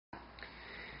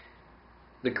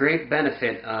The great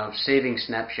benefit of saving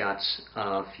snapshots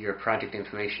of your project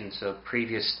information, so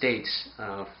previous states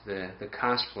of the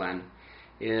cost plan,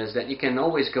 is that you can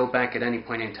always go back at any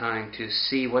point in time to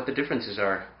see what the differences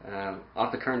are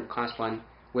of the current cost plan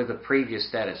with the previous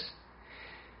status.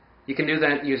 You can do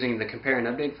that using the compare and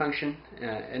update function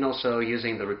and also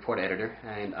using the report editor,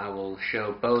 and I will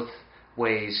show both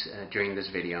ways during this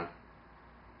video.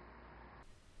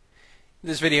 In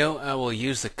this video, I will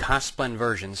use the cost plan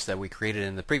versions that we created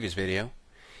in the previous video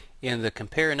in the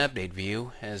compare and update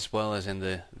view, as well as in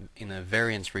a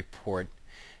variance report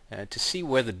to see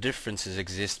where the differences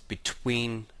exist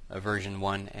between a version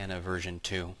 1 and a version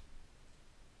 2.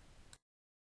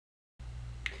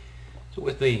 So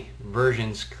with the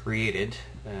versions created,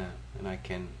 and I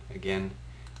can again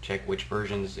check which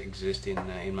versions exist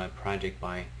in my project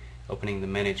by opening the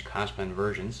Manage Cost Plan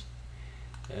Versions.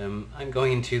 I'm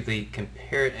going into the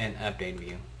Compare and Update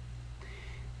view,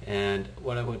 and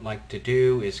what I would like to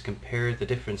do is compare the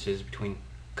differences between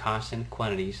costs and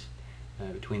quantities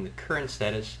between the current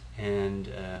status and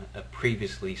a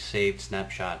previously saved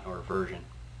snapshot or version.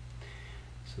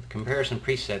 So the comparison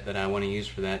preset that I want to use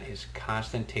for that is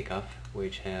Cost and Takeoff,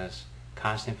 which has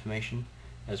cost information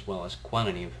as well as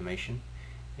quantity information,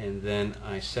 and then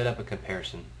I set up a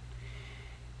comparison.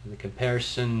 The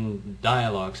comparison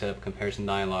dialog, setup comparison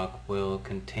dialog, will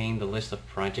contain the list of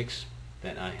projects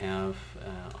that I have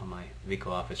on my Vico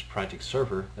Office project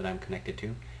server that I'm connected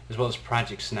to, as well as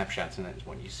project snapshots, and that is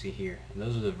what you see here. And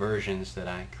those are the versions that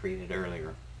I created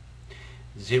earlier.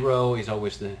 0 is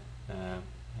always the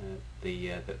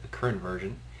current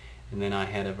version, and then I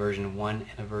had a version 1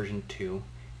 and a version 2.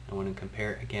 I want to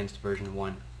compare against version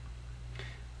 1.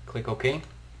 Click OK,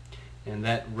 and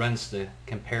that runs the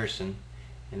comparison.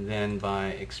 And then by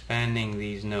expanding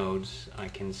these nodes, I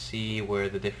can see where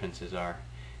the differences are.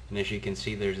 And as you can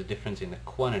see, there's a difference in the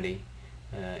quantity.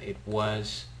 It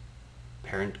was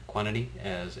parent quantity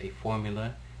as a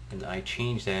formula, and I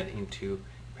changed that into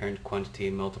parent quantity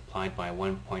multiplied by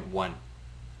 1.1.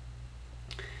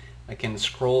 I can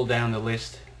scroll down the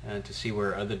list to see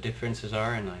where other differences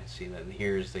are, and I see that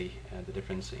here's the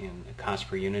difference in cost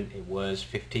per unit. It was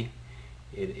 50.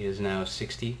 It is now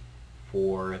 60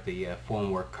 for the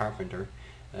formwork carpenter,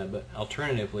 but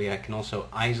alternatively I can also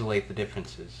isolate the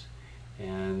differences,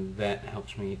 and that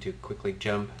helps me to quickly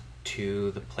jump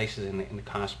to the places in the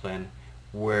cost plan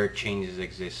where changes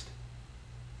exist.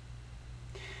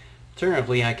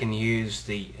 Alternatively, I can use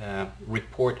the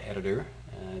report editor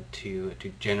to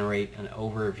generate an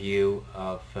overview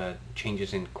of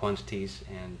changes in quantities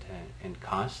and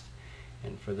cost,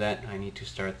 and for that I need to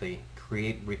start the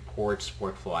Create Reports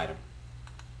workflow item.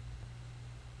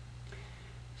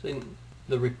 So in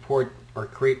the report or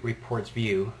Create Reports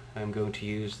view, I'm going to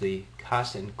use the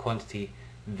Cost and Quantity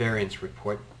Variance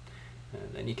report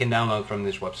that you can download from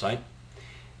this website.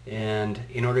 And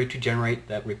in order to generate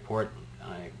that report,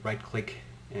 I right click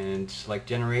and select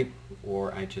Generate,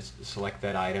 or I just select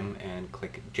that item and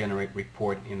click Generate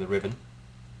Report in the ribbon.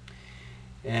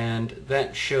 And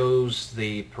that shows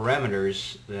the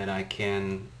parameters that I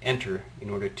can enter in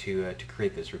order to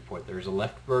create this report. There's a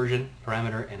left version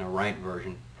parameter and a right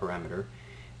version parameter.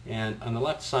 And on the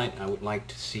left side I would like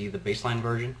to see the baseline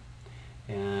version,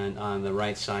 and on the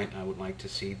right side I would like to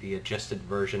see the adjusted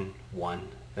version 1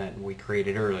 that we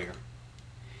created earlier.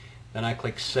 Then I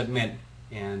click Submit,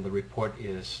 and the report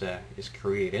is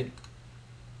created,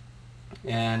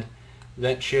 and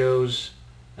that shows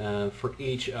for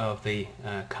each of the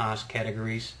cost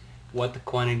categories what the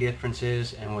quantity difference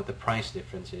is and what the price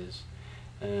difference is.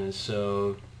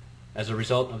 So as a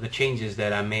result of the changes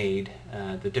that I made,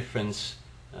 the difference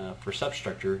for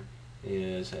substructure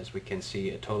is, as we can see,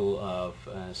 a total of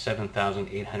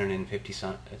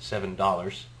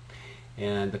 $7,857,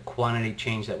 and the quantity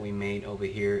change that we made over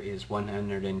here is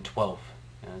 112.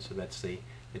 So that's the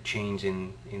change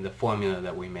in the formula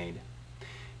that we made.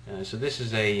 So this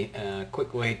is a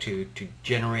quick way to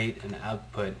generate an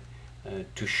output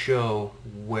to show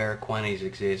where quantities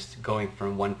exist going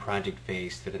from one project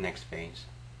phase to the next phase.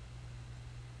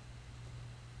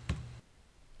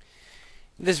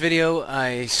 In this video,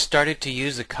 I started to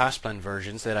use the cost plan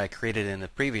versions that I created in the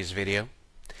previous video,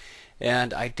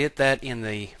 and I did that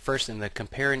first in the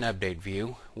compare and update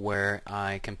view, where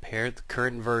I compared the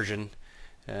current version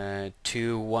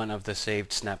to one of the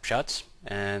saved snapshots,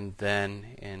 and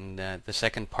then in the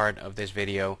second part of this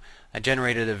video I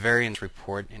generated a variance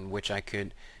report in which I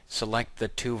could select the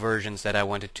two versions that I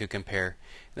wanted to compare.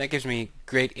 And that gives me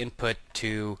great input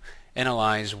to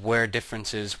analyze where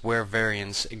differences, where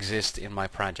variance exist in my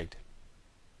project.